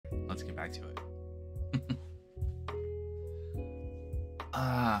back to it.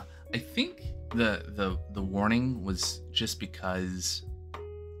 I think the warning was just because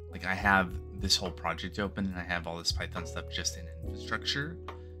like I have this whole project open and I have all this Python stuff just in infrastructure,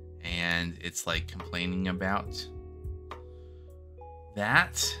 and it's like complaining about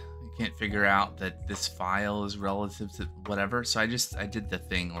that. I can't figure out that this file is relative to whatever. So I did the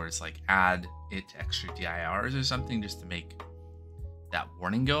thing where it's like add it to extra DIRs or something just to make that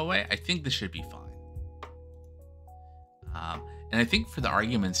warning go away. I think this should be fine. And I think for the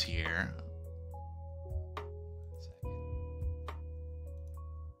arguments here,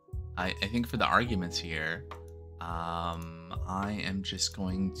 I think for the arguments here, I am just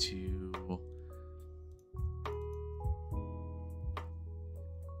going to,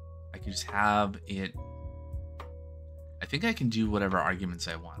 I can just have it, I think I can do whatever arguments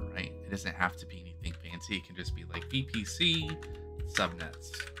I want, right? It doesn't have to be anything fancy. It can just be like VPC subnets.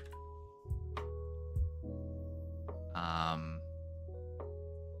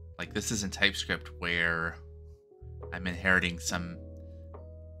 Like this isn't TypeScript where I'm inheriting some,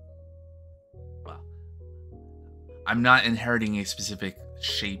 well, I'm not inheriting a specific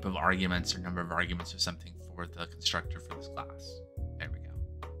shape of arguments or number of arguments or something for the constructor for this class. There we go.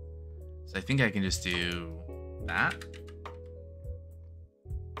 So I think I can just do that.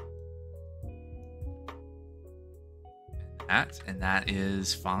 And that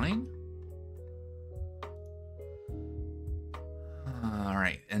is fine. All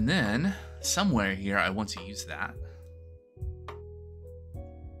right, and then somewhere here I want to use that.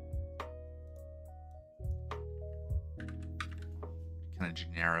 Kind of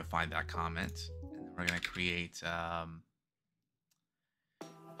generify that comment, and then we're going to create,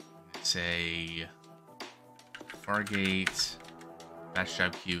 say, Fargate batch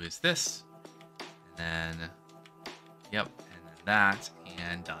job queue is this, and then, yep, and then that,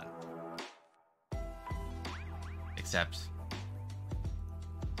 and done. Except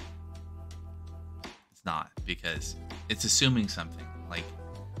it's not, because it's assuming something. Like,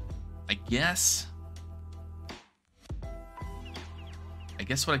 I guess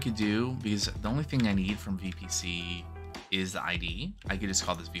what I could do, because the only thing I need from VPC is the ID. I could just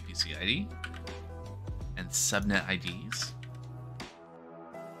call this VPC ID and subnet IDs.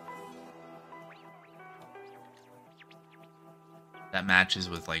 That matches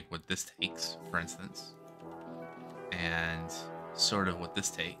with like what this takes, for instance, and sort of what this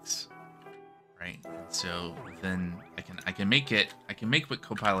takes, right? And so then I can make what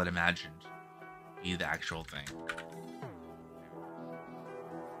Copilot imagined be the actual thing.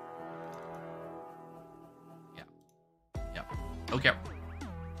 Okay,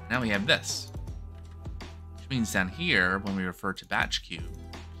 now we have this, which means down here, when we refer to batch queue,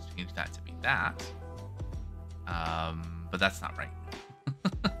 just change that to be that, but that's not right.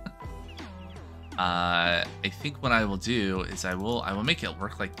 I think what I will do is I will make it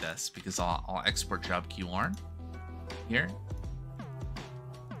work like this, because I'll export job queue arn here.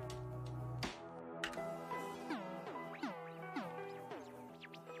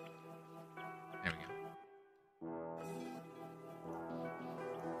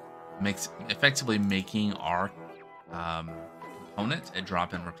 Effectively making our component a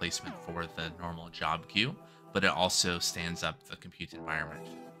drop-in replacement for the normal job queue, but it also stands up the compute environment,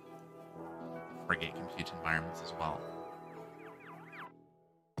 Fargate compute environments as well.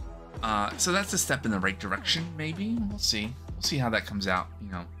 So that's a step in the right direction, maybe. We'll see. We'll see how that comes out, you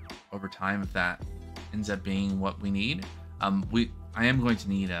know, over time, if that ends up being what we need. I am going to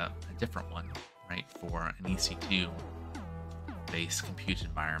need a different one, right, for an EC2 based compute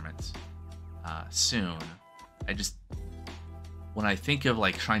environment soon. When I think of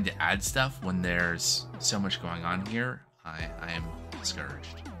like trying to add stuff when there's so much going on here, I am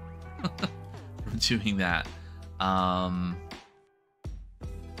discouraged from doing that. That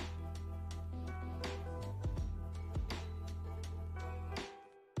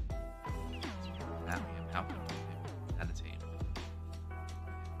we have now at a table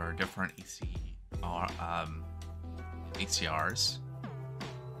for different ACRs.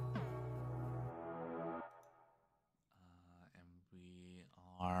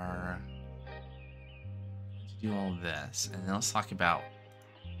 Are going to do all this, and then let's talk about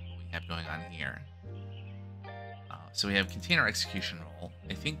what we have going on here. So we have container execution role.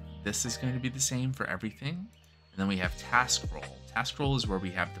 I think this is going to be the same for everything. And then we have task role. Task role is where we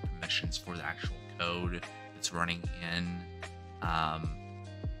have the permissions for the actual code that's running in the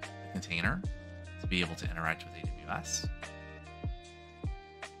container to be able to interact with AWS.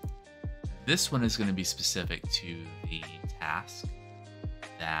 This one is going to be specific to the task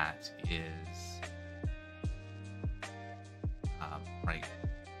that is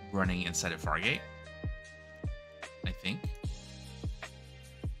running inside of Fargate, I think.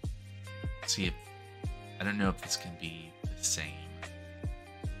 Let's see if, I don't know if this can be the same,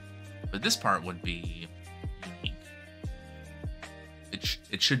 but this part would be unique.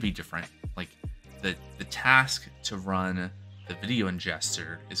 It should be different. Like the task to run the video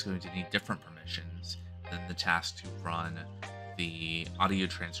ingester is going to need different permissions than the task to run the audio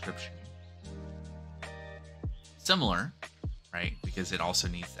transcription. Similar, right? Because it also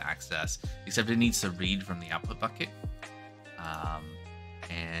needs to access, except it needs to read from the output bucket.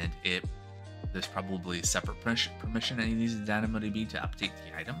 And there's probably a separate permission it needs the DynamoDB to update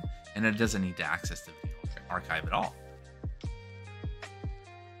the item, and it doesn't need to access the video archive at all.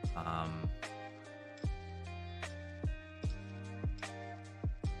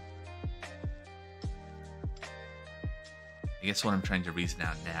 I guess what I'm trying to reason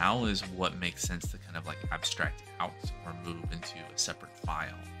out now is what makes sense to kind of like abstract out or move into a separate file.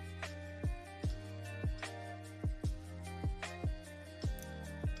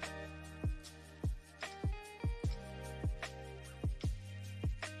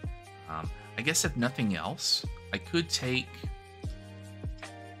 I guess if nothing else, I could take,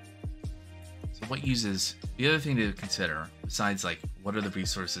 so what uses, the other thing to consider besides like what are the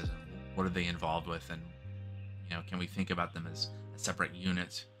resources and what are they involved with, and you know, can we think about them as a separate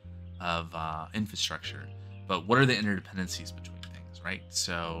unit of infrastructure, but what are the interdependencies between things, right?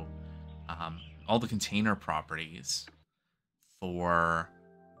 So all the container properties for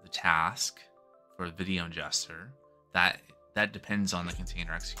the task for the video ingester, that depends on the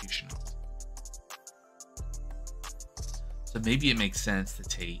container execution role. So maybe it makes sense to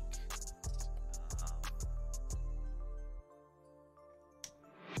take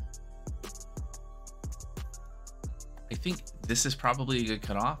I think this is probably a good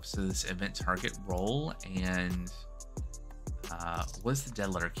cutoff. So this event target role and what's the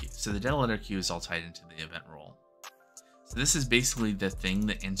dead letter queue? So the dead letter queue is all tied into the event role. So this is basically the thing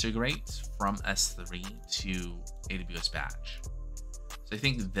that integrates from S3 to AWS Batch. So I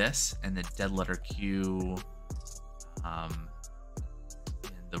think this and the dead letter queue and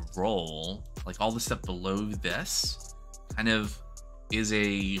the role, like all the stuff below this, kind of is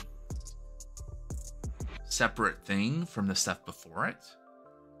a separate thing from the stuff before it.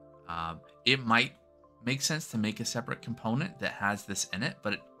 It might make sense to make a separate component that has this in it,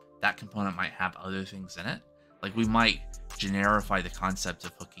 but that component might have other things in it. Like we might generify the concept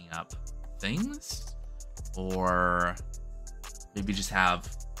of hooking up things, or maybe just have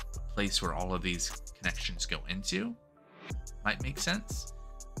a place where all of these connections go into. Might make sense.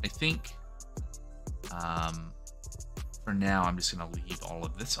 I think for now, I'm just going to leave all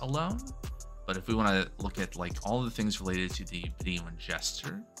of this alone. But if we want to look at like all the things related to the video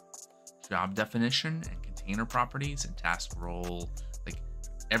ingester, job definition and container properties and task role, like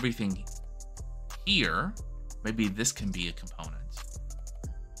everything here, maybe this can be a component.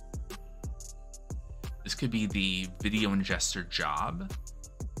 This could be the video ingester job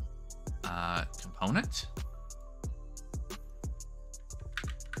component.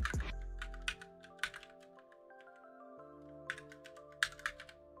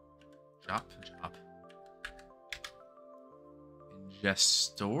 Job.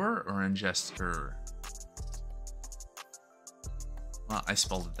 Ingestor or ingester? Well, I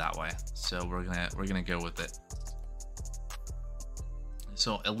spelled it that way, so we're gonna go with it.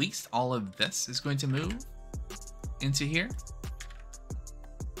 So at least all of this is going to move into here,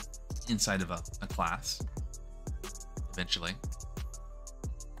 inside of a class, eventually.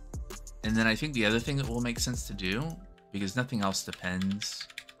 And then I think the other thing that will make sense to do, because nothing else depends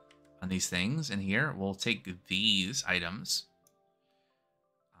on these things in here, we'll take these items.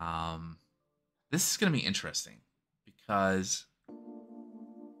 This is going to be interesting because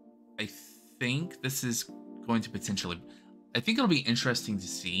I think this is going to potentially, I think it'll be interesting to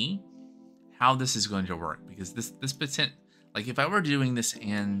see how this is going to work, because this like if I were doing this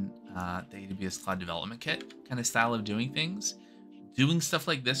in the AWS Cloud Development Kit kind of style of doing things, doing stuff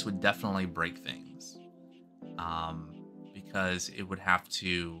like this would definitely break things, because it would have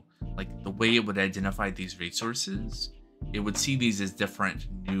to, like the way it would identify these resources, it would see these as different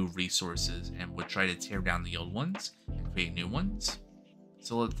new resources and would try to tear down the old ones and create new ones.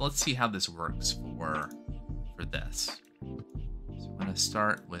 So let's see how this works for this. So I'm going to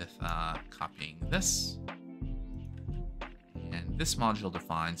start with copying this. And this module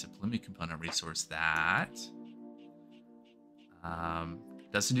defines a Pulumi component resource that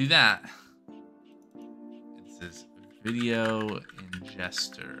doesn't do that. It says video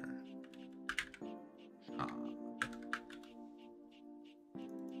ingester.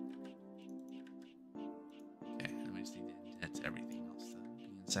 Okay, and we just need to indent everything else to be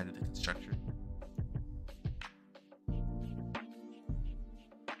inside of the constructor.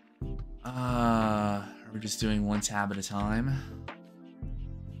 Are we just doing one tab at a time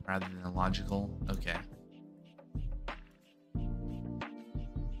rather than a logical? Okay. And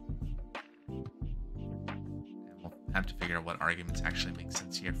we'll have to figure out what arguments actually make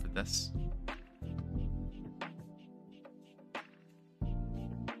sense here for this.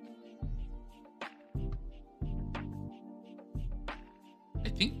 I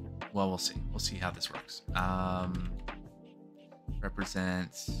think, well, we'll see. We'll see how this works.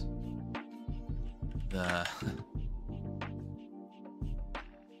 Represents the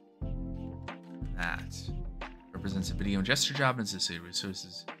that represents a video and gesture job and associated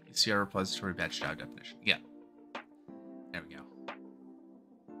resources. ECR repository batch job definition. Yeah. There we go.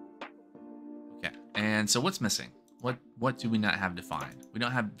 Okay. And so what's missing? What do we not have defined? We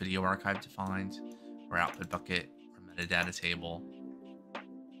don't have video archive defined, or output bucket, or metadata table.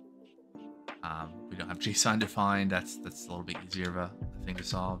 We don't have JSON defined. That's a little bit easier of a thing to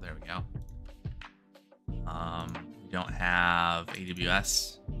solve. There we go. We don't have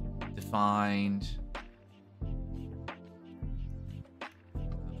AWS defined.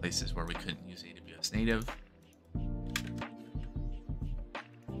 The places where we couldn't use AWS native.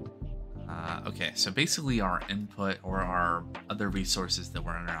 Okay, so basically our input or our other resources that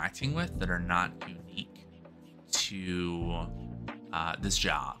we're interacting with that are not unique to this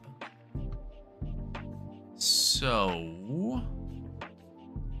job. So I'm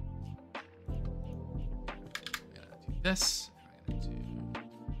gonna do this. I'm gonna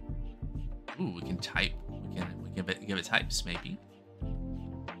do. Ooh, we can type. We can give it types maybe.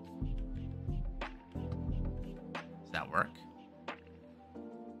 Does that work?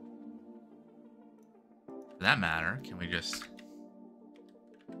 For that matter, can we do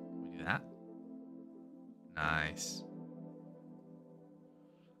that? Nice.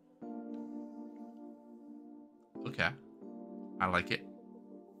 Okay, I like it.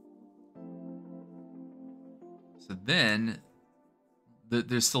 So then,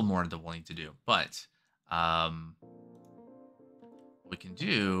 there's still more that we'll need to do, but what we can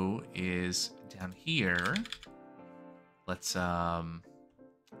do is down here. Let's add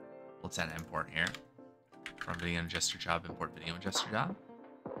an import here from video and gesture job. Import video and gesture job.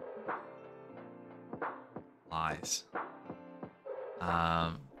 Lies. Did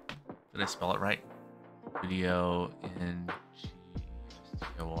I spell it right? Video in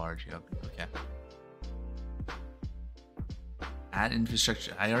GORG. Okay. Add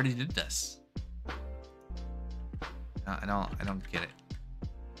infrastructure. I already did this. No, I don't get it.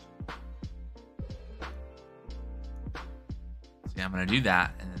 See, I'm gonna do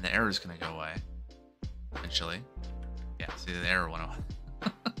that, and then the error is gonna go away eventually. Yeah. See, the error went away.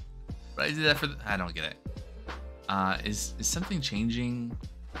 But I did that for. I don't get it. Is something changing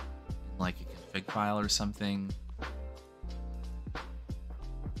in like a config file or something?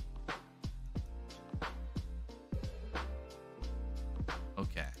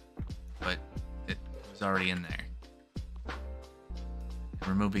 Okay, but it was already in there. And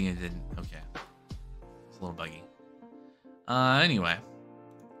removing it didn't. Okay, it's a little buggy. Anyway,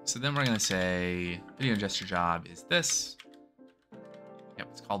 so then we're gonna say video and gesture job is this. Yep,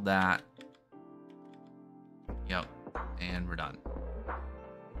 it's called that. Yep, and we're done.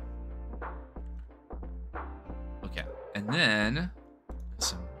 Okay, and then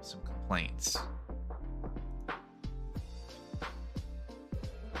some complaints.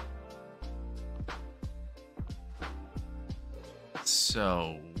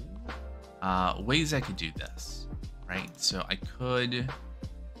 So, ways I could do this, right? So I could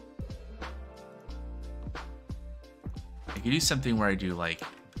do something where I do like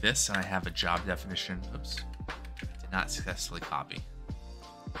this, and I have a job definition. Oops, did not successfully copy.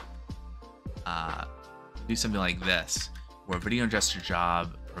 Do something like this, where video and gesture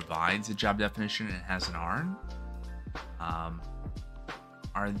job provides a job definition and has an ARN.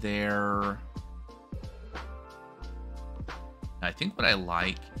 Are there? I think what I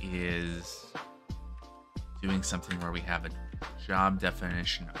like is doing something where we have a job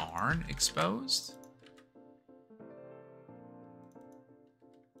definition ARN exposed.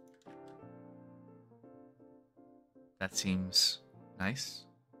 That seems nice.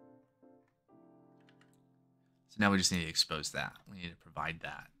 So now we just need to expose that. We need to provide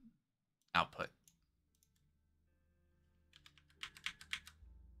that output.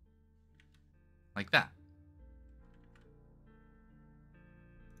 Like that.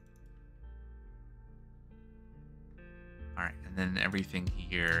 All right, and then everything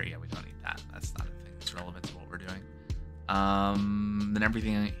here, yeah, we don't need that. That's not a thing that's relevant to what we're doing. Then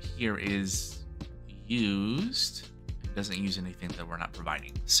everything here is used. It doesn't use anything that we're not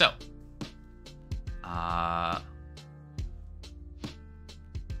providing. So,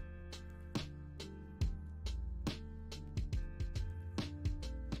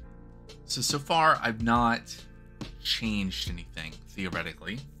 so far I've not changed anything,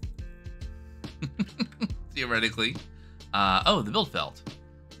 theoretically. Theoretically. Oh, the build failed.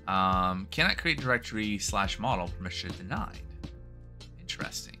 Cannot create directory / model, permission denied.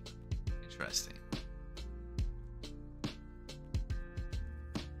 Interesting. Interesting.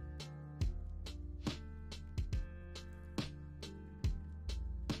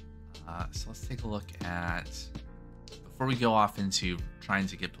 So let's take a look at, before we go off into trying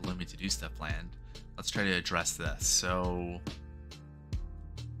to get Pulumi to do stuff land, let's try to address this. So,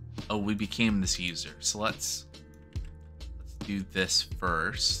 oh, we became this user. So let's do this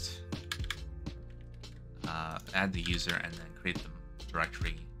first. Add the user and then create the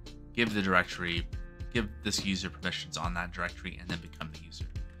directory. Give this user permissions on that directory and then become the user.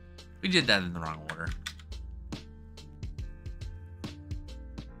 We did that in the wrong order.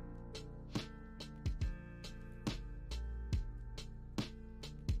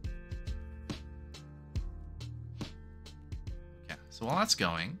 Okay, so while that's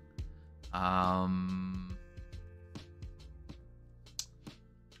going,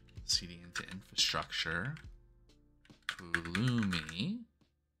 cd into infrastructure, Pulumi.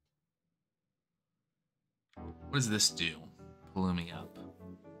 What does this do? Pulumi up.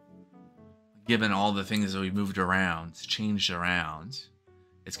 Given all the things that we moved around, changed around,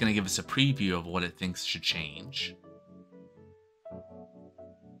 it's going to give us a preview of what it thinks should change.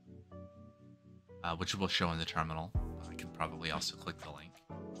 Which will show in the terminal. I can probably also click the link.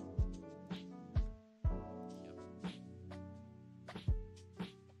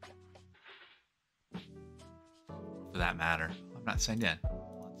 For that matter, I'm not signed in.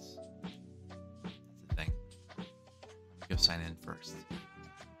 That's the thing. Let me go sign in first.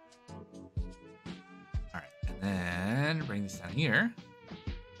 Alright, and then bring this down here.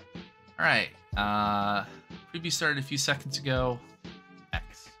 Alright, preview started a few seconds ago.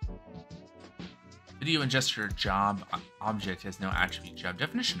 X. Video and gesture job object has no attribute job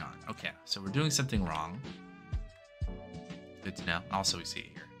definition on. Okay, so we're doing something wrong. Good to know. Also, we see it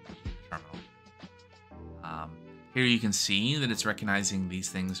here. Terminal. Here you can see that it's recognizing these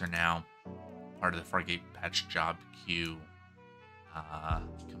things are now part of the Fargate patch job queue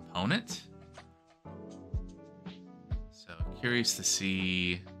component. So curious to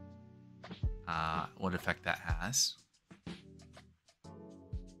see what effect that has.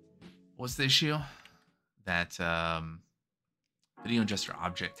 What's the issue? That video and gesture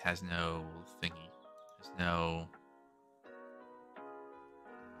object has no thingy. There's no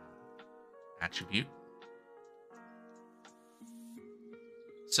attribute.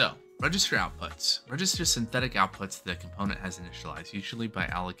 So, register outputs. Register synthetic outputs the component has initialized, usually by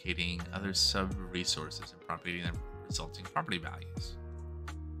allocating other sub-resources and propagating the resulting property values.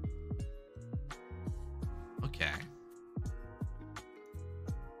 Okay.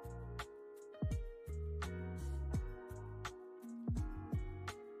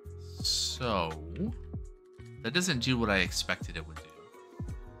 So, that doesn't do what I expected it would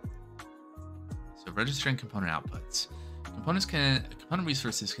do. So, registering component outputs. Component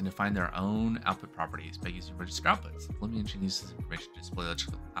resources can define their own output properties by using register outputs. The Pulumi engine uses information to display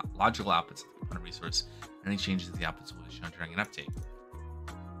logical outputs of the component resource, and any changes to the outputs will be shown during an update.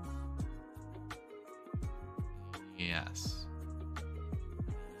 Yes.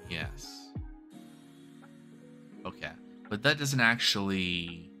 Yes. Okay, but that doesn't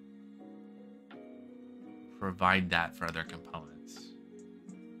actually provide that for other components.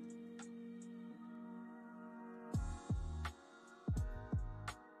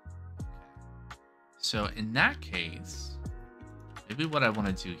 So in that case, maybe what I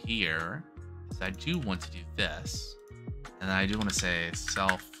want to do here is I do want to do this, and I do want to say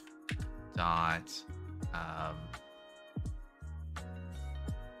self dot I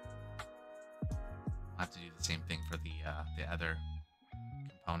have to do the same thing for the other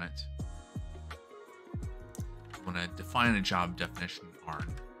component. I want to define a job definition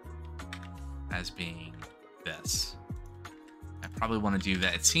arm as being this. I probably want to do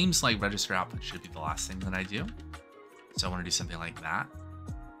that. It seems like register output should be the last thing that I do. So I want to do something like that.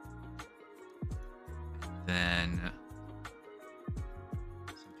 And then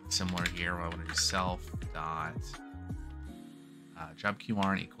something similar here where I want to do self dot job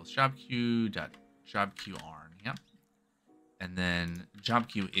QArn equals job Q dot job QArn. Yep. And then job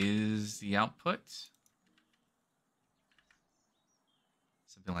Q is the output.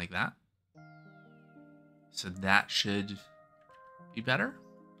 Something like that. So that should be better.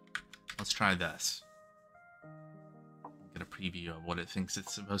 Let's try this. get a preview of what it thinks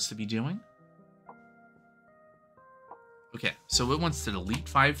it's supposed to be doing. Okay, so it wants to delete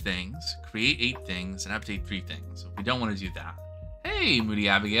 5 things, create 8 things, and update 3 things. So we don't want to do that. Hey, Moody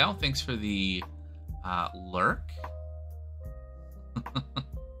Abigail, thanks for the lurk.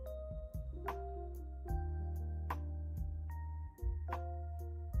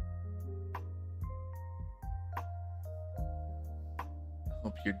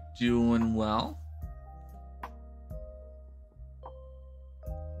 Hope you're doing well.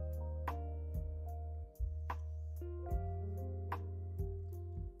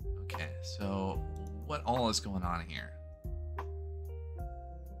 Okay, so what all is going on here?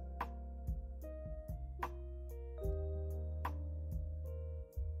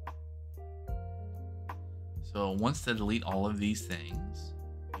 So it wants to delete all of these things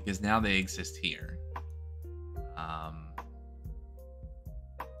because now they exist here.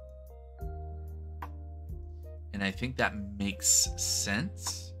 And I think that makes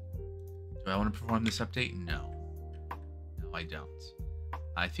sense. Do I want to perform this update? No. No, I don't.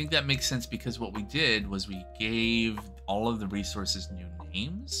 I think that makes sense because what we did was we gave all of the resources new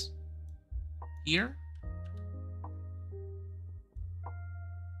names here.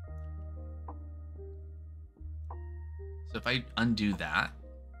 So if I undo that,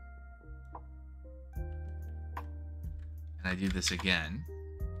 and I do this again,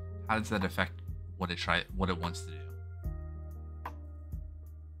 how does that affect what it wants to do?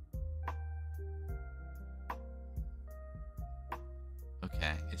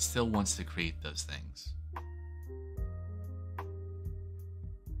 Okay, it still wants to create those things.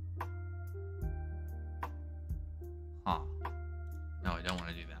 Huh. No, I don't want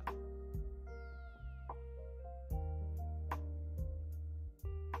to do that.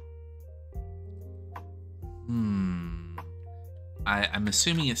 I'm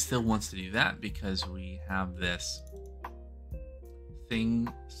assuming it still wants to do that because we have this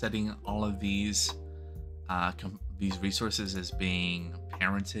thing setting all of these resources as being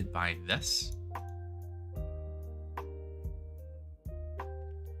parented by this.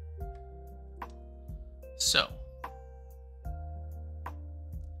 So,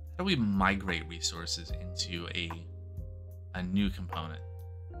 how do we migrate resources into a new component?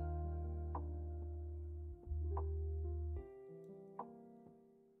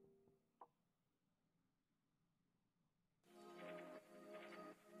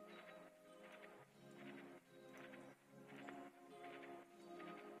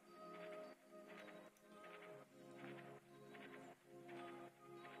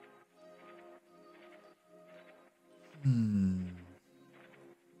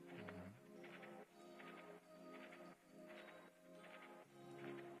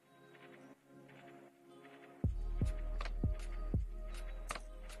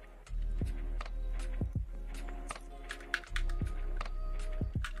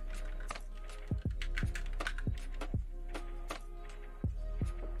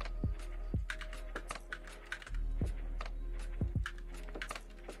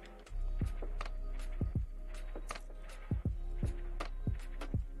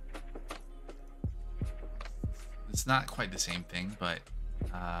 It's not quite the same thing, but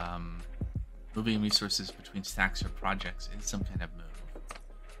moving resources between stacks or projects is some kind of move.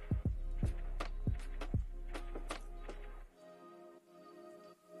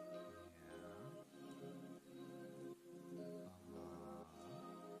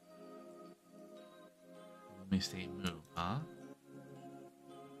 Let me state move, huh?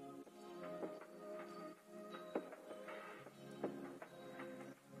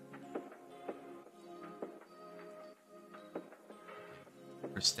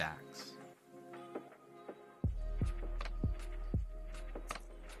 Stacks.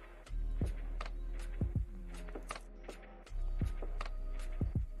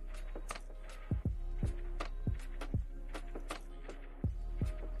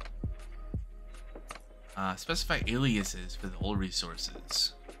 Specify aliases for the old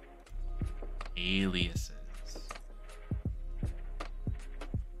resources. Aliases.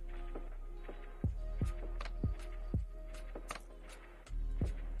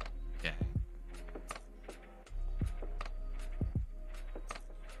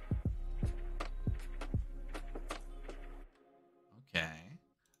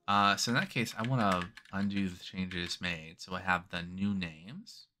 So in that case, I want to undo the changes made. So I have the new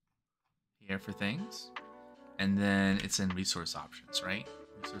names here for things. And then it's in resource options, right?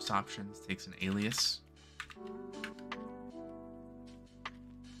 Resource options takes an alias.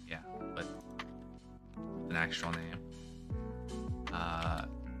 Yeah, but with an actual name.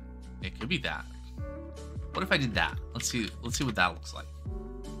 It could be that. What if I did that? Let's see what that looks like.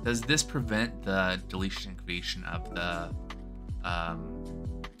 Does this prevent the deletion and creation of the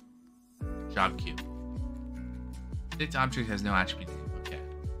job queue. State object has no attribute name. Okay,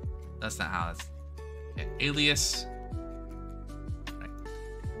 that's not how that's. Okay, alias. Right.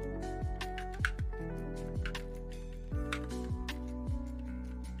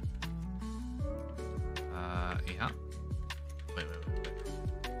 Yeah. Wait.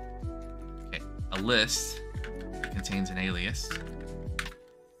 Okay, a list contains an alias.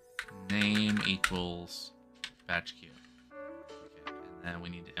 Name equals batch queue. Okay, and then we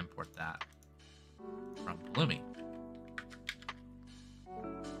need to import that from Pulumi.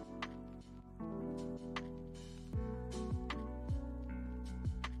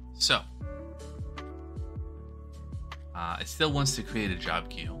 So, it still wants to create a job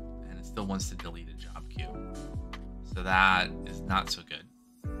queue, and it still wants to delete a job queue. So that is not so good.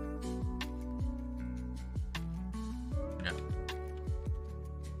 No.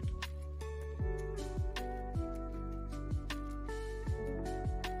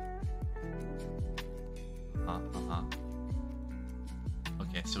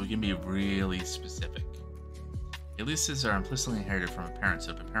 Okay, so we can be really specific. Aliases are implicitly inherited from a parent,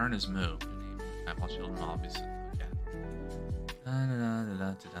 so if a parent is moved, all children obviously. Okay.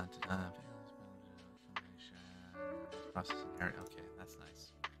 Process inherit. Okay, that's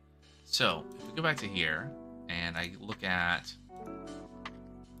nice. So if we go back to here and I look at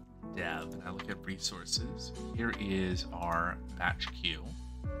dev and I look at resources, here is our batch queue.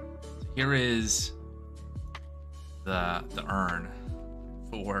 So here is the earn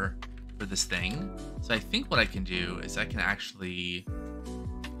for this thing. So I think what I can do is I can actually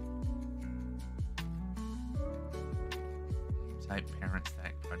type parent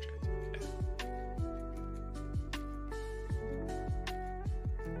static project. Okay.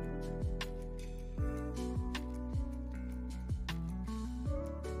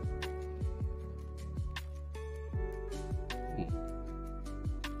 Ooh.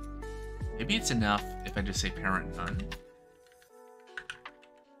 Maybe it's enough if I just say parent none.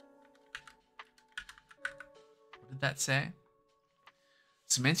 That say?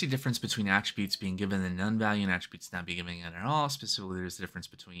 Semantic difference between attributes being given the none value and attributes not being given it at all. Specifically, there's a difference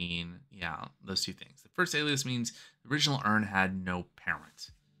between, those two things. The first alias means the original earn had no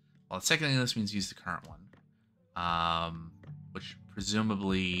parent, while the second alias means use the current one. Which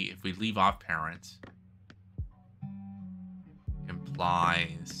presumably, if we leave off parent,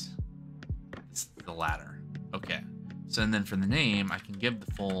 implies it's the latter. Okay. So and then for the name, I can give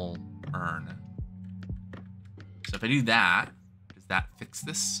the full earn. So if I do that, does that fix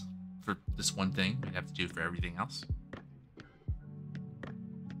this for this one thing? We'd have to do it for everything else.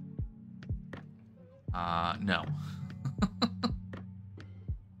 No.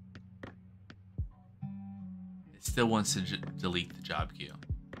 It still wants to delete the job queue.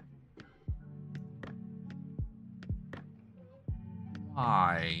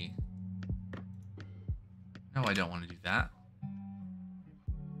 Why? No, I don't want to do that.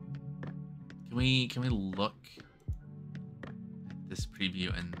 Can we look at this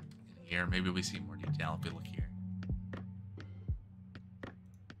preview in here? Maybe we see more detail if we look here.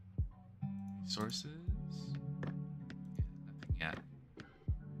 Resources? Yeah,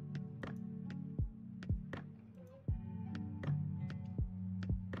 nothing yet.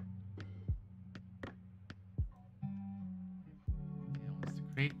 Yeah, it wants to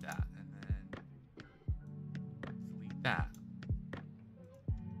create that and then delete that.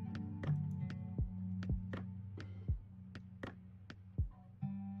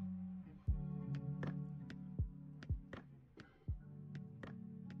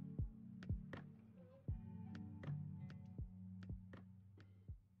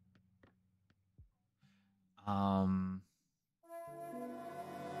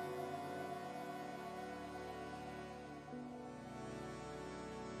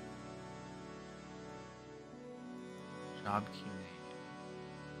 Job queue name.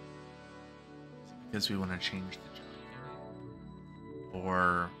 Is it because we want to change the job queue name?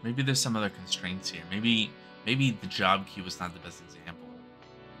 Or maybe there's some other constraints here. Maybe the job queue was not the best example.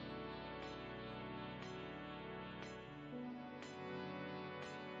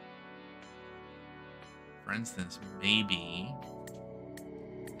 For instance, maybe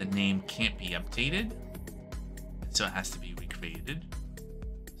the name can't be updated, so it has to be recreated.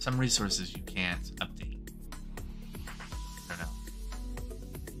 Some resources you can't update. I don't know.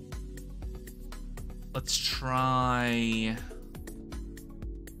 Let's try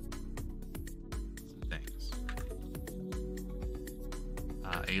some things.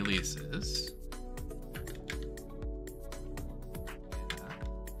 Aliases.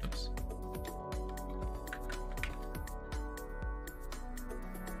 Oops.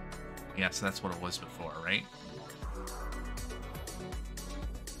 Yeah, so that's what it was before, right?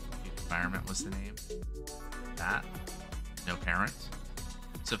 environment was the name. That. No parent.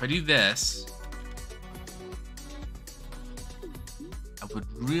 So if I do this, I would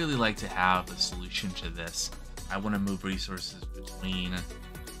really like to have a solution to this. I want to move resources between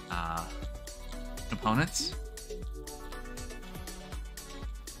components.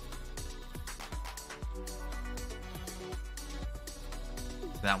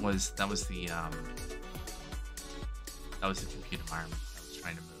 That was the compute environment I was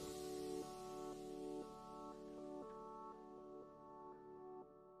trying to move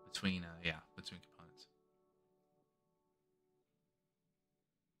between between components.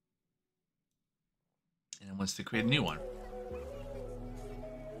 And it wants to create a new one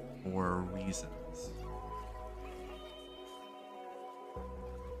for reasons.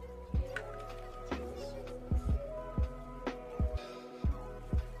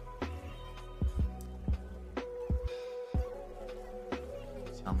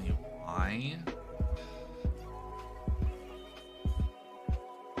 Tell me why.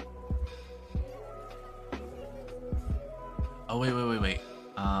 Oh, wait.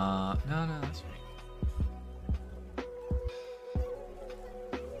 No, that's right.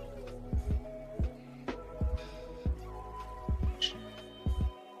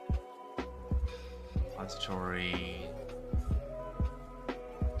 Repository.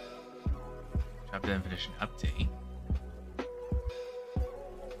 Job definition update.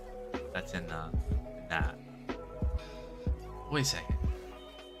 That's in that. Wait a second.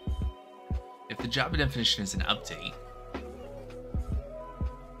 If the job definition is an update,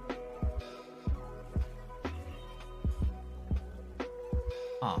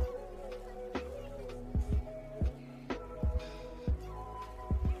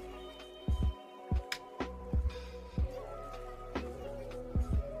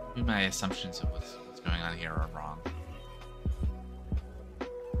 maybe my assumptions of what's going on here are wrong.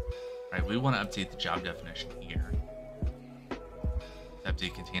 Right, we want to update the job definition here.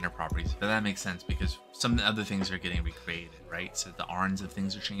 Update container properties, but that makes sense because some other things are getting recreated, right? So the ARNs of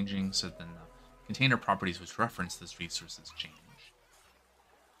things are changing, so then the container properties which reference those resources change.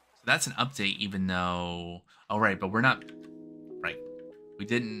 So that's an update, even though, oh right, but we're not, right. We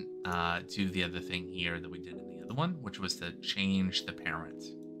didn't do the other thing here that we did in the other one, which was to change the parent.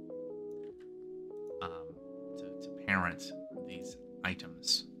 To parent these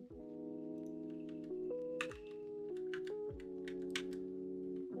items.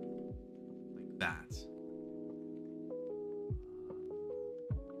 That.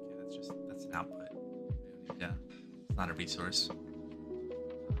 Okay, that's an output. Yeah, it's not a resource.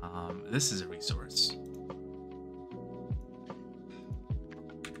 This is a resource.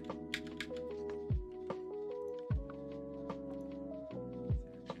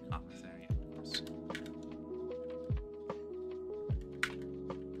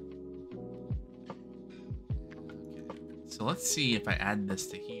 So let's see if I add this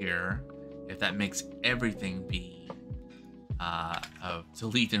to here, if that makes everything be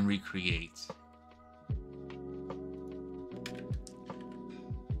delete and recreate.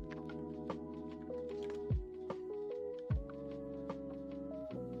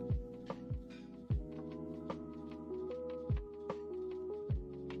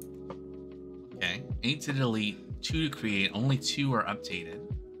 Okay, 8 to delete, 2 to create, only 2 are updated.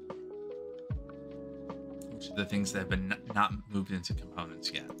 Which are the things that have been not moved into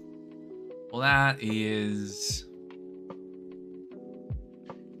components yet. Well, that is...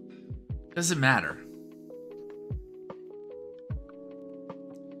 doesn't matter.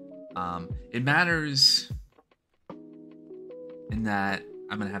 It matters in that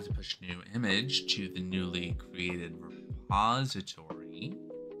I'm going to have to push new image to the newly created repository.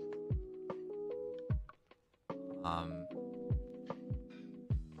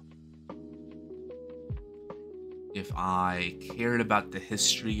 If I cared about the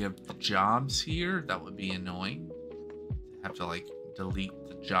history of the jobs here, that would be annoying. To have to like delete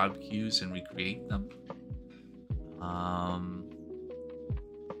the job queues and recreate them.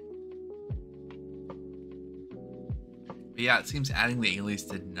 But yeah, it seems adding the alias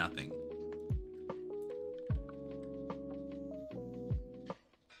did nothing.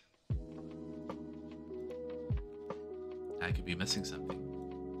 I could be missing something.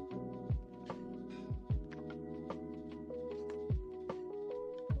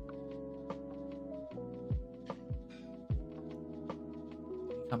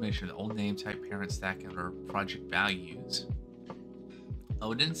 Combination of the old name type, parent stack, and or project values.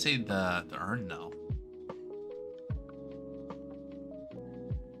 Oh, it didn't say the earn though.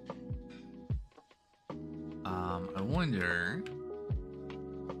 I wonder.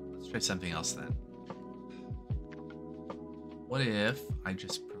 Let's try something else then. What if I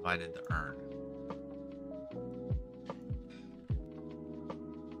just provided the earn.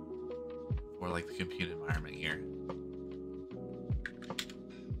 Or like the compute environment here.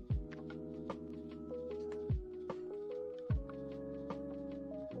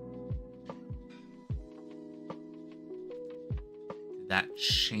 Did that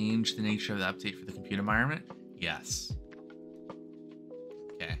change the nature of the update for the compute environment? Yes.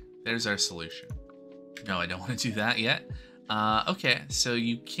 Okay, there's our solution. No, I don't want to do that yet. Okay, so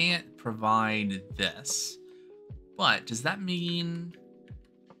you can't provide this, but does that mean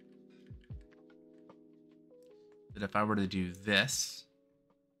that if I were to do this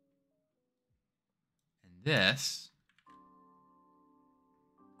and this,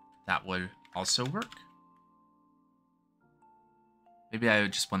 that would also work? Maybe I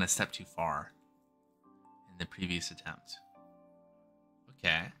just went a step too far in the previous attempt.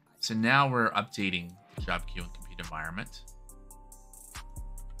 Okay, so now we're updating the job queue and compute environment.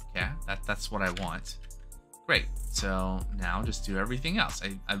 Okay, that's what I want. Great, so now just do everything else.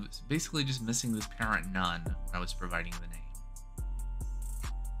 I was basically just missing this parent none when I was providing the name.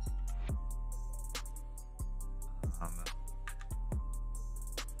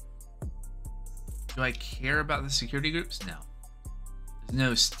 Do I care about the security groups? No. There's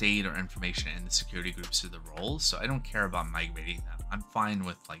no state or information in the security groups or the roles, so I don't care about migrating them. I'm fine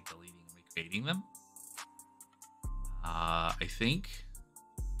with like deleting and recreating them. I think,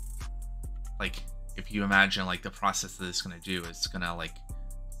 like, if you imagine like the process that it's going to do, it's going to like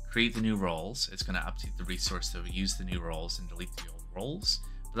create the new roles. It's going to update the resource to use the new roles and delete the old roles,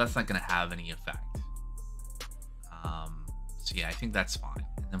 but that's not going to have any effect. So yeah, I think that's fine.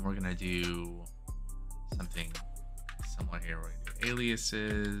 And then we're going to do something similar here. We're going to do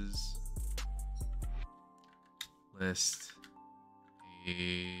aliases, list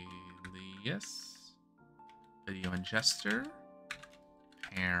alias, video ingester,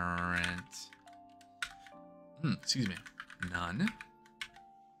 parent, excuse me, none.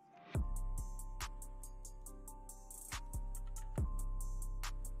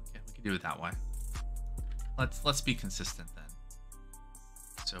 Okay, we can do it that way. Let's be consistent then.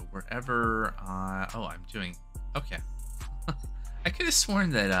 So wherever oh, I'm doing, okay. I could have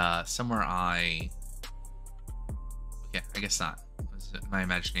sworn that somewhere okay, I guess not. It was my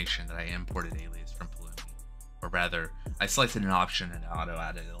imagination that I imported alias from Pulumi, or rather, I selected an option and auto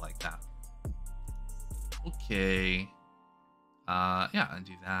added it like that. Okay, yeah,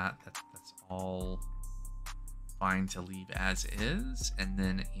 undo that. That's all fine to leave as is. And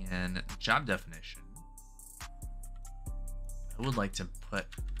then in job definition, I would like to put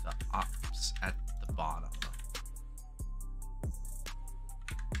the ops at the bottom.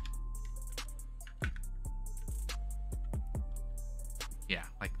 Yeah,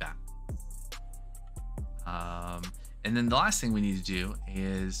 like that. And then the last thing we need to do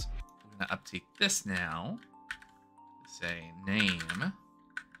is we're going to update this now. Say name.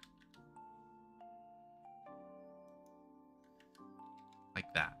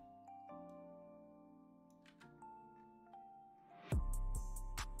 Like that.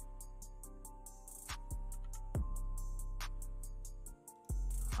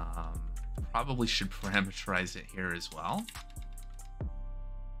 Probably should parameterize it here as well.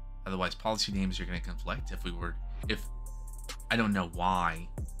 Otherwise, policy names are going to conflict. If I don't know why,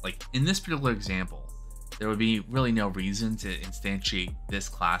 like in this particular example, there would be really no reason to instantiate this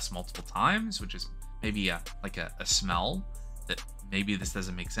class multiple times, which is maybe like a smell that maybe this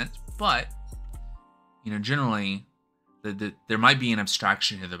doesn't make sense. But you know, generally, there might be an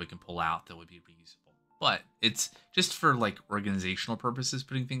abstraction here that we can pull out that would be reusable. But it's just for like organizational purposes,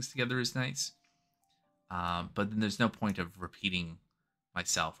 putting things together is nice. But then there's no point of repeating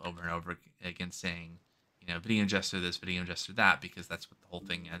myself over and over again saying, you know, video ingester this, video ingester that, because that's what the whole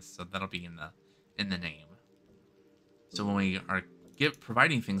thing is. So that'll be in the name. So when we are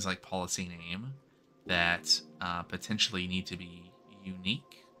providing things like policy name that potentially need to be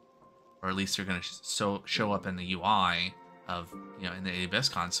unique, or at least they're going to show up in the UI of, you know, in the AWS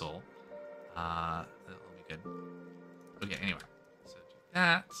console, that'll be good. Okay, anyway, so do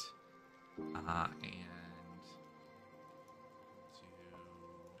that, and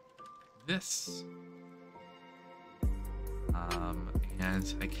do this,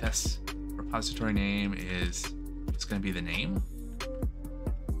 and I guess repository name is it's going to be the name.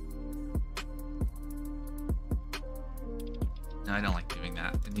 No, I don't like doing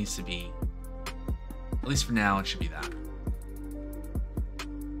that. It needs to be, at least for now, it should be that.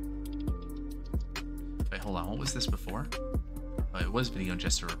 Wait, hold on. What was this before? Oh, it was video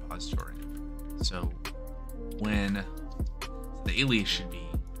ingester repository. So the alias should be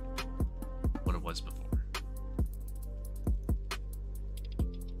what it was before.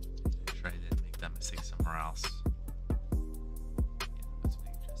 say somewhere else. Yeah, that's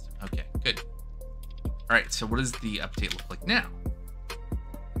interesting. Okay, good. All right, so what does the update look like now?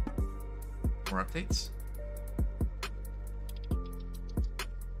 More updates.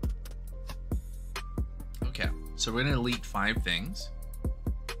 Okay, so we're going to delete 5 things.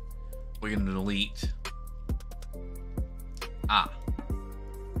 We're going to delete...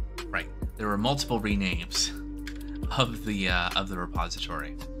 Right. There were multiple renames of the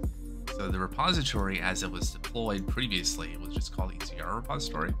repository. So the repository, as it was deployed previously, was just called ECR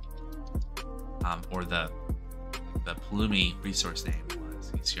repository, or the Pulumi resource name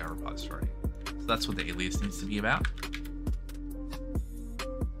was ECR repository. So that's what the alias needs to be about.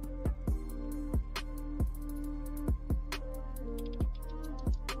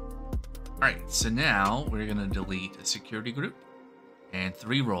 All right. So now we're gonna delete a security group and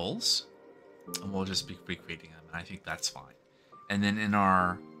 3 roles, and we'll just be recreating them. And I think that's fine. And then in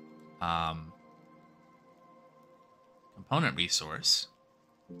our component resource,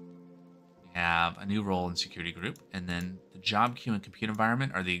 we have a new role in security group, and then the job queue and compute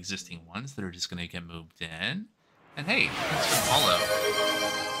environment are the existing ones that are just going to get moved in. And hey, thanks for the follow.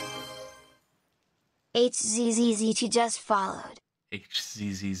 HZZZ2 just followed.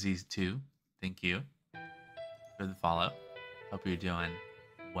 HZZZ2, thank you for the follow. Hope you're doing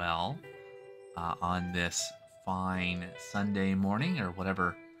well on this fine Sunday morning, or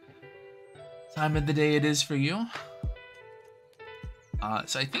whatever time of the day it is for you.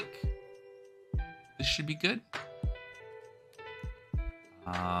 So I think this should be good.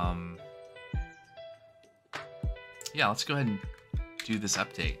 Yeah, let's go ahead and do this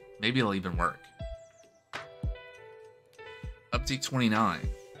update. Maybe it'll even work. Update 29.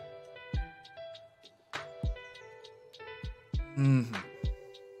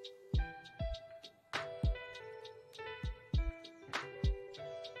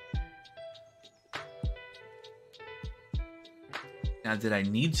 Now, did I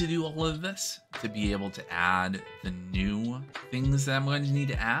need to do all of this to be able to add the new things that I'm going to need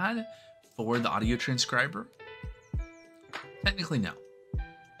to add for the audio transcriber? Technically, no.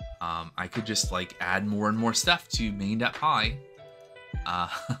 I could just like add more and more stuff to main.py.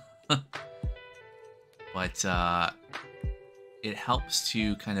 But it helps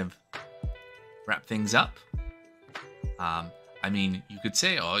to kind of wrap things up. I mean, you could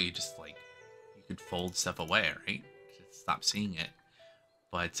say, oh, you could fold stuff away, right? Just stop seeing it.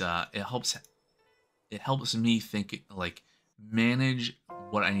 But it helps me think, like, manage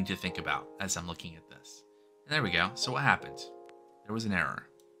what I need to think about as I'm looking at this. And there we go. So what happened? There was an error.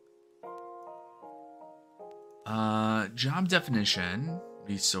 Job definition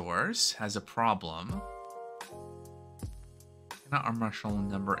resource has a problem. Cannot unmarshal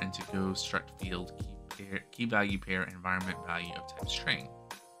number into go struct field key value pair environment value of type string.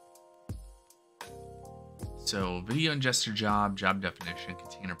 So video ingester job definition,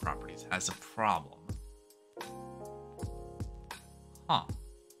 container properties has a problem. Huh.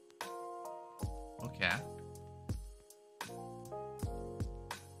 Okay.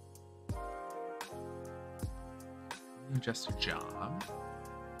 Ingester job.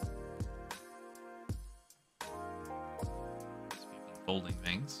 Folding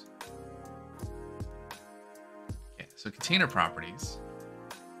things. Okay, so container properties.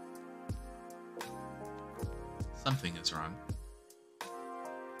 Something is wrong.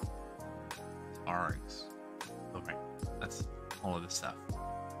 It's args. Oh, right. That's all of this stuff.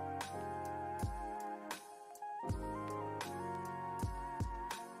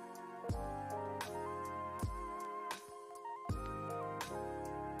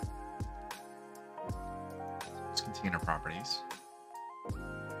 So it's container properties.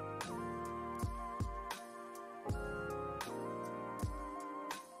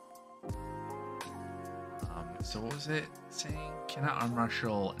 So what was it saying? Cannot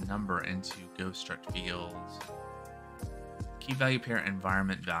unmarshal number into go struct fields. Key value pair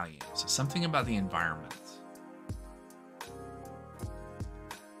environment value. So something about the environment.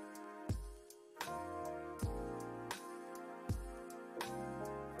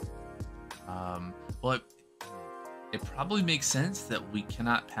 Well, it probably makes sense that we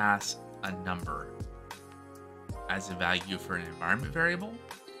cannot pass a number as a value for an environment variable.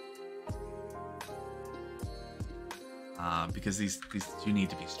 Because these do need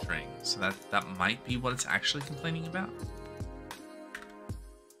to be strings, so that might be what it's actually complaining about.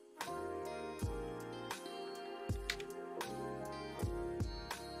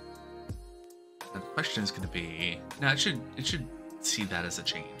 Now the question is going to be, now it should see that as a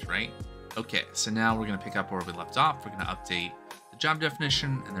change, right? Okay, so now we're going to pick up where we left off. We're going to update the job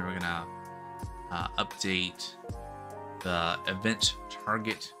definition, and then we're going to update the event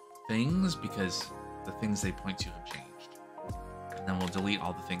target things because the things they point to have changed. And then we'll delete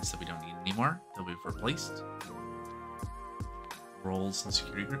all the things that we don't need anymore that we've replaced. Roles and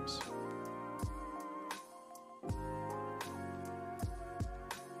security groups.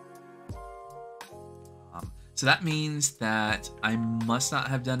 So that means that I must not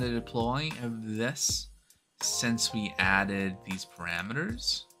have done a deploy of this since we added these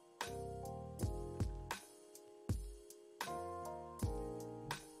parameters.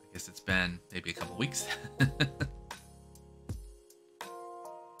 I guess it's been maybe a couple weeks.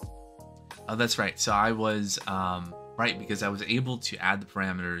 Oh, that's right. So I was right because I was able to add the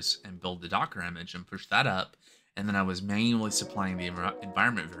parameters and build the Docker image and push that up. And then I was manually supplying the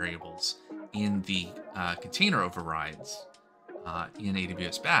environment variables in the container overrides in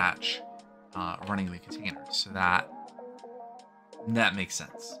AWS Batch, running the containers. So that makes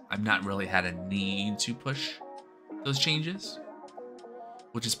sense. I've not really had a need to push those changes,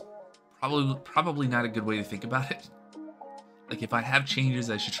 which is probably not a good way to think about it. Like if I have changes,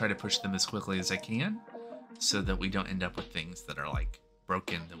 I should try to push them as quickly as I can so that we don't end up with things that are like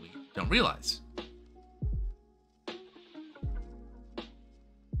broken that we don't realize.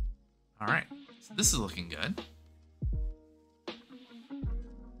 All right, so this is looking good.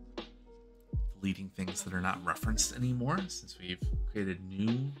 Deleting things that are not referenced anymore since we've created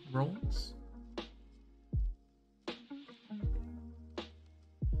new roles.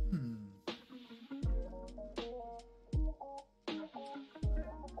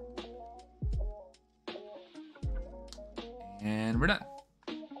 And we're done.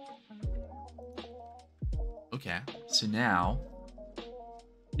 Okay, so now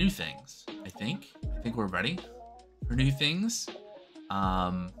new things. I think we're ready for new things.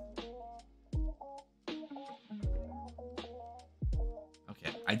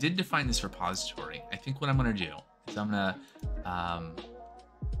 Okay, I did define this repository. I think what I'm gonna do is I'm gonna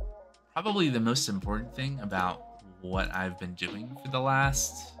probably the most important thing about what I've been doing for the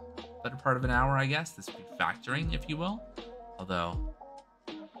last better part of an hour, I guess, this refactoring, if you will. Although,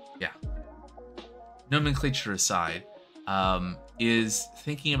 yeah, nomenclature aside, is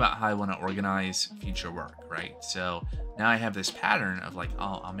thinking about how I want to organize future work, right? So now I have this pattern of like,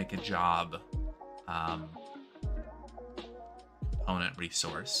 I'll make a job component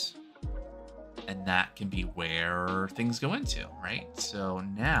resource, and that can be where things go into, right? So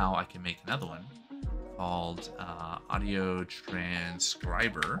now I can make another one called audio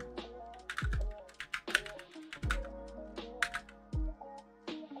transcriber.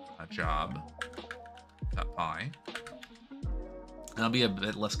 Job.py. And I'll be a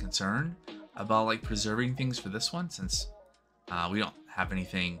bit less concerned about like preserving things for this one since we don't have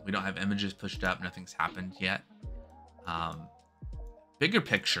anything, we don't have images pushed up, nothing's happened yet. Bigger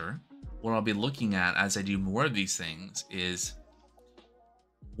picture, what I'll be looking at as I do more of these things is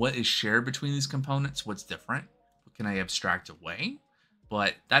what is shared between these components, what's different, what can I abstract away?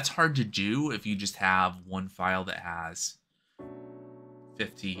 But that's hard to do if you just have one file that has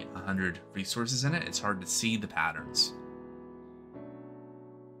 50, 100 resources in it. It's hard to see the patterns.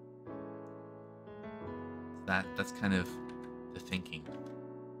 That's kind of the thinking.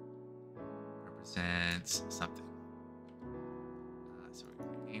 Represents something. So we're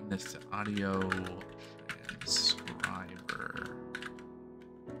going to name this to audio transcriber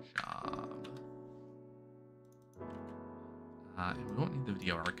job. And we won't need the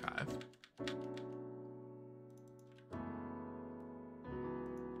video archive.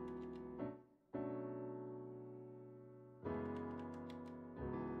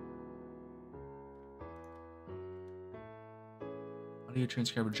 Audio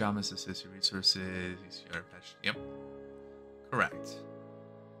transcriber job is associated resources, ECR patch. Yep. Correct.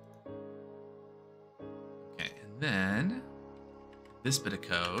 Okay, and then this bit of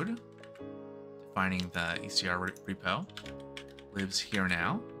code defining the ECR repo lives here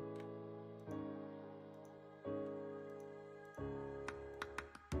now.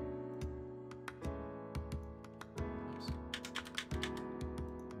 Oops.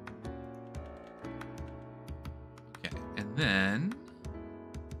 Okay, and then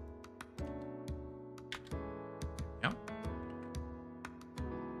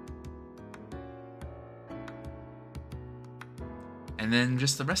and then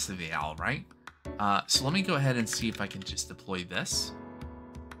just the rest of the owl, right? So let me go ahead and see if I can just deploy this.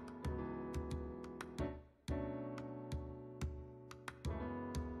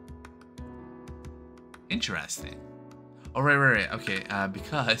 Interesting. Oh, right. Okay,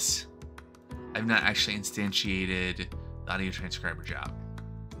 because I've not actually instantiated the audio transcriber job.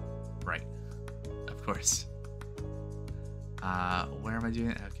 Right, of course. Where am I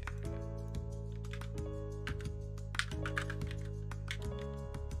doing it? Okay.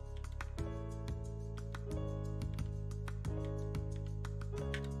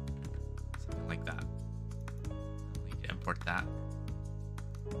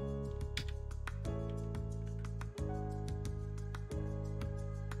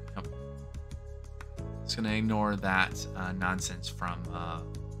 It's going to ignore that nonsense from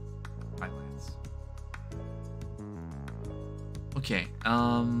aliases. Okay,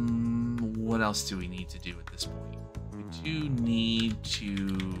 what else do we need to do at this point? We do need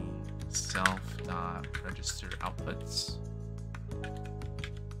to self.register outputs.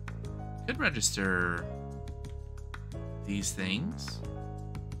 Could register these things.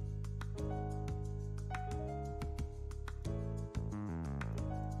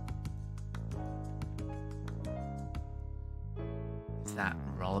 Is that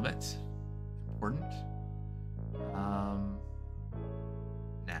relevant? Important?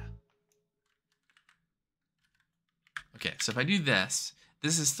 Nah. Okay, so if I do this,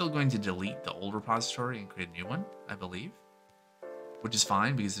 this is still going to delete the old repository and create a new one, I believe. Which is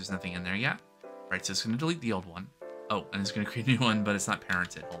fine because there's nothing in there yet. Right, so it's going to delete the old one. Oh, and it's going to create a new one, but it's not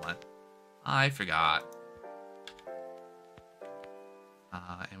parented. Hold on. I forgot.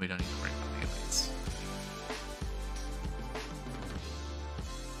 And we don't need to worry about aliases.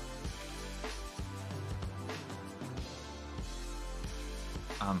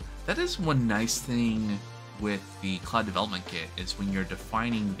 That is one nice thing with the Cloud Development Kit is when you're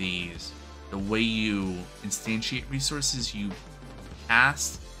defining these, the way you instantiate resources, you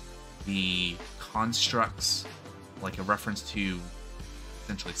pass the constructs like a reference to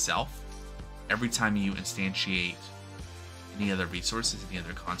essentially self every time you instantiate any other resources, any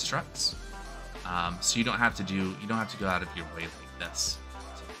other constructs. So you don't have to go out of your way like this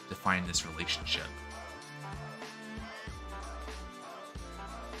to define this relationship.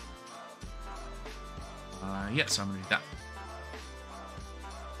 Yeah, so I'm gonna do that.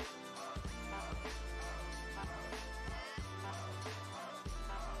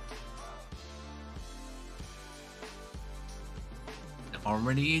 It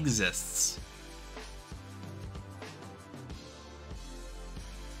already exists.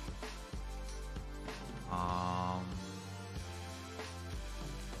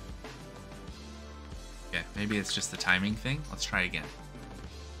 Okay, maybe it's just the timing thing. Let's try again.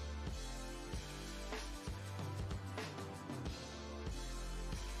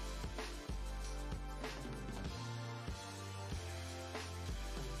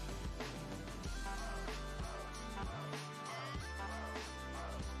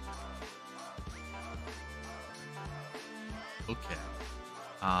 Okay.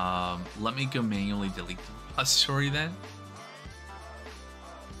 Let me go manually delete the repository then.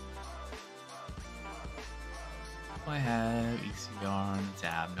 Do I have ECR on the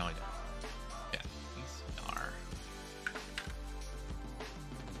tab? No, I don't. Okay, ECR.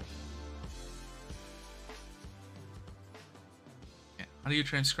 Okay, audio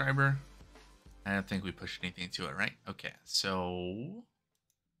transcriber. I don't think we pushed anything to it, right? Okay, so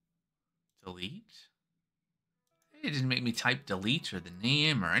delete. It didn't make me type delete or the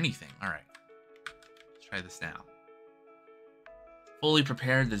name or anything. All right, let's try this now. Fully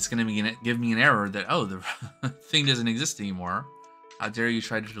prepared that it's going to give me an error that, oh, the thing doesn't exist anymore. How dare you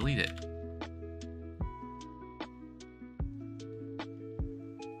try to delete it?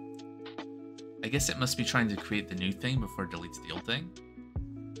 I guess it must be trying to create the new thing before it deletes the old thing,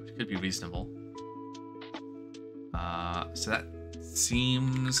 which could be reasonable. So that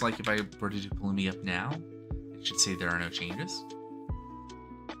seems like if I were to do Pulumi up now, it should say there are no changes.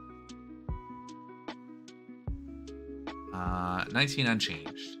 19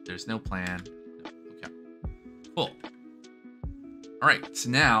 unchanged. There's no plan. Okay. Cool. All right. So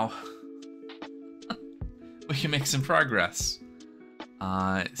now we can make some progress.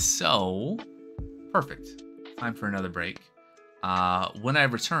 So perfect. Time for another break. When I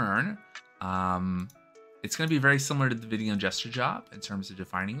return, it's going to be very similar to the video and gesture job in terms of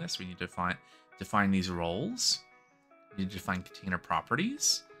defining this. We need to define these roles. We need to define container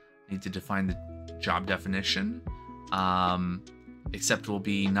properties. We need to define the job definition. Except we'll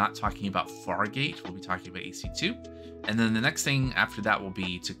be not talking about Fargate. We'll be talking about EC2. And then the next thing after that will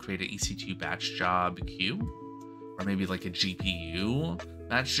be to create an EC2 batch job queue, or maybe like a GPU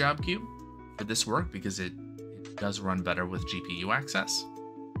batch job queue for this work, because it does run better with GPU access.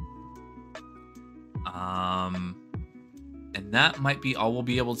 And that might be all we'll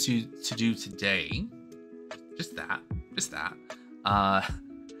be able to do today. Just that.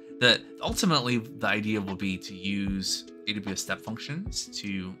 Ultimately, the idea will be to use AWS step functions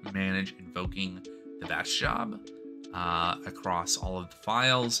to manage invoking the batch job across all of the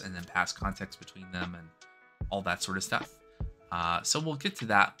files, and then pass context between them and all that sort of stuff. So we'll get to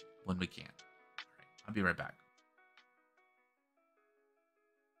that when we can. All right, I'll be right back.